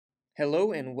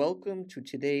Hello and welcome to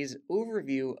today's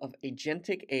overview of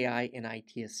agentic AI in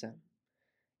ITSM.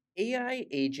 AI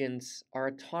agents are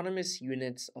autonomous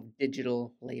units of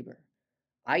digital labor.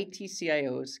 IT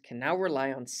CIOs can now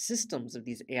rely on systems of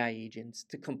these AI agents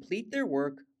to complete their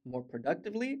work more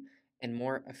productively and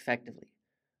more effectively,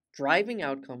 driving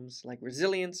outcomes like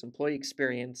resilience, employee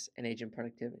experience, and agent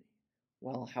productivity.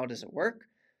 Well, how does it work?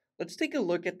 Let's take a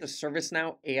look at the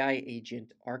ServiceNow AI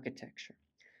agent architecture.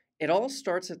 It all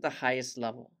starts at the highest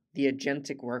level, the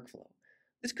agentic workflow.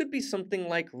 This could be something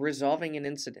like resolving an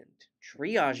incident,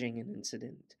 triaging an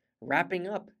incident, wrapping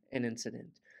up an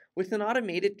incident, with an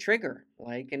automated trigger,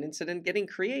 like an incident getting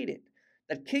created,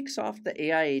 that kicks off the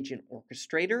AI agent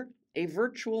orchestrator, a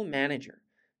virtual manager,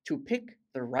 to pick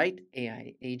the right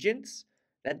AI agents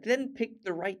that then pick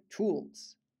the right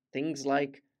tools. Things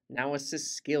like Now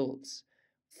Assist skills,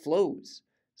 flows,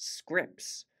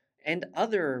 scripts, and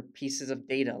other pieces of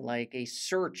data like a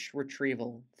search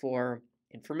retrieval for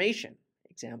information.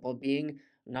 Example being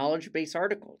knowledge base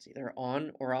articles, either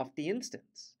on or off the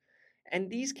instance. And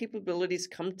these capabilities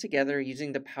come together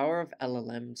using the power of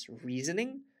LLM's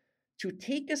reasoning to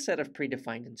take a set of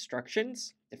predefined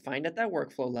instructions defined at that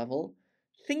workflow level,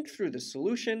 think through the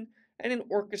solution, and then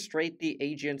orchestrate the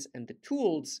agents and the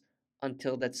tools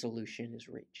until that solution is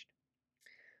reached.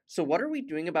 So what are we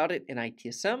doing about it in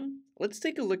ITSM? Let's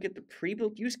take a look at the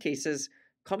pre-built use cases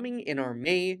coming in our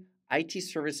May IT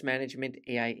Service Management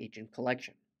AI Agent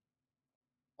collection.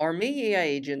 Our May AI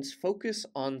agents focus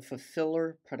on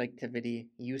fulfiller productivity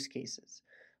use cases,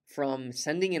 from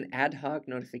sending an ad hoc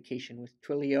notification with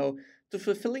Twilio to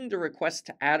fulfilling the request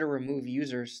to add or remove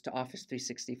users to Office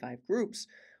 365 groups.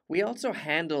 We also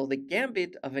handle the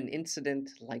gambit of an incident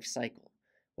lifecycle.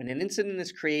 When an incident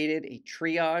is created, a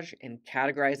triage and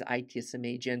categorize ITSM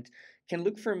agent can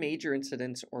look for major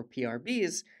incidents or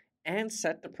PRBs and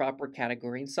set the proper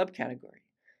category and subcategory.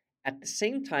 At the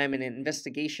same time, an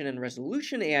investigation and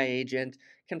resolution AI agent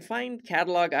can find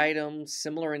catalog items,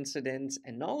 similar incidents,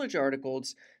 and knowledge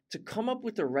articles to come up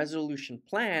with a resolution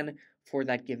plan for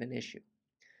that given issue.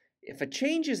 If a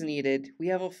change is needed, we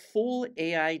have a full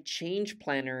AI change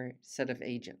planner set of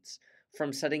agents,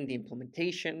 from setting the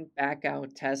implementation,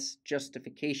 backout, test,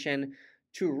 justification,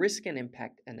 to risk and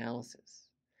impact analysis.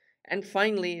 And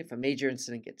finally, if a major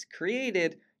incident gets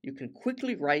created, you can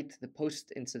quickly write the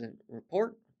post-incident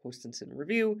report, post-incident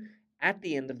review, at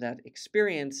the end of that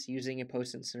experience using a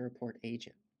post-incident report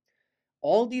agent.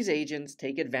 All these agents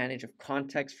take advantage of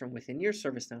context from within your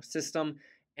ServiceNow system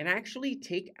and actually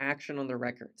take action on the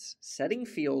records, setting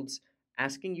fields,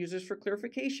 asking users for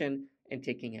clarification, and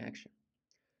taking action.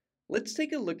 Let's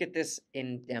take a look at this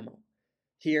in demo.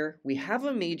 Here, we have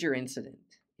a major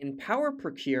incident. In Power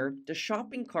Procure, the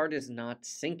shopping cart is not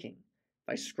syncing. If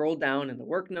I scroll down in the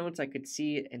work notes, I could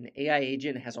see an AI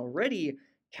agent has already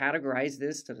categorized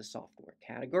this to the software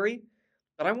category,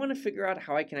 but I want to figure out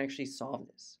how I can actually solve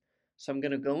this. So I'm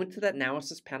going to go into that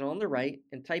analysis panel on the right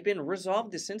and type in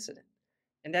resolve this incident.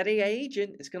 And that AI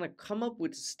agent is going to come up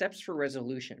with steps for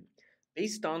resolution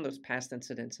based on those past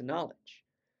incidents and knowledge.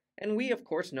 And we, of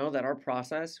course, know that our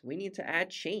process, we need to add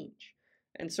change.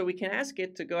 And so we can ask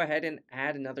it to go ahead and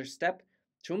add another step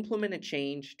to implement a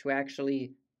change to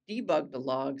actually debug the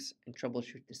logs and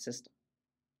troubleshoot the system.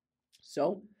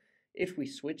 So if we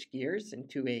switch gears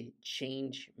into a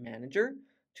change manager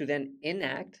to then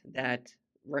enact that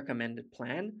recommended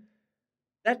plan,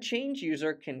 that change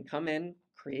user can come in,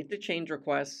 create the change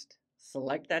request,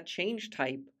 select that change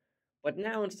type, but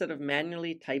now instead of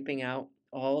manually typing out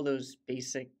all those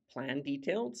basic plan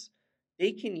details,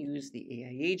 they can use the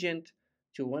AI agent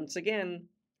to once again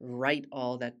write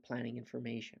all that planning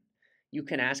information. You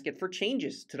can ask it for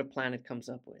changes to the plan it comes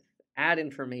up with, add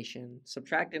information,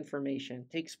 subtract information,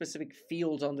 take specific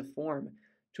fields on the form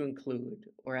to include,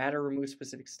 or add or remove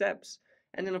specific steps.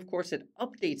 And then, of course, it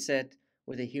updates it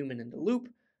with a human in the loop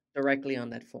directly on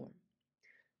that form.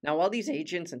 Now, while these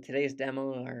agents in today's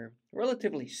demo are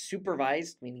relatively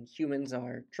supervised, meaning humans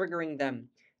are triggering them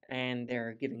and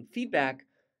they're giving feedback,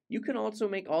 you can also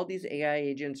make all these AI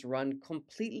agents run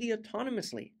completely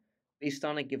autonomously based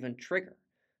on a given trigger,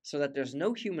 so that there's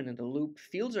no human in the loop,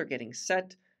 fields are getting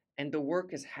set, and the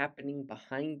work is happening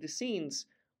behind the scenes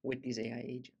with these AI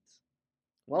agents.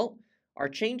 Well, our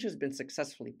change has been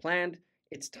successfully planned.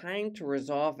 It's time to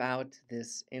resolve out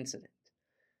this incident.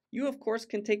 You, of course,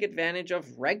 can take advantage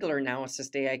of regular Now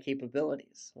Assist AI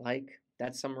capabilities, like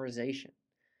that summarization,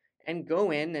 and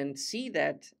go in and see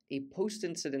that a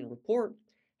post-incident report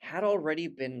had already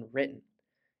been written.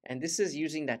 And this is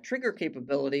using that trigger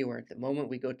capability where at the moment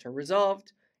we go to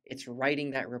resolved, it's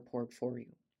writing that report for you.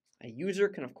 A user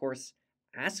can, of course,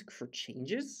 ask for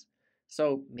changes.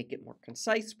 So make it more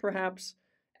concise, perhaps,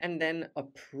 and then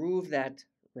approve that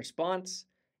response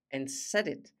and set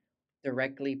it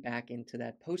directly back into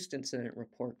that post incident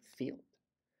report field.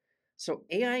 So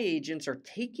AI agents are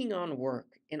taking on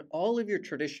work in all of your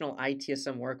traditional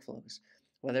ITSM workflows,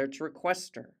 whether it's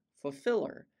requester,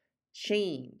 fulfiller,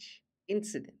 change,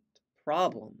 incident,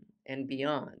 problem, and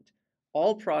beyond.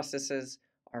 All processes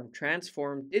are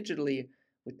transformed digitally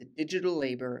with the digital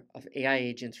labor of AI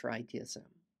agents for ITSM.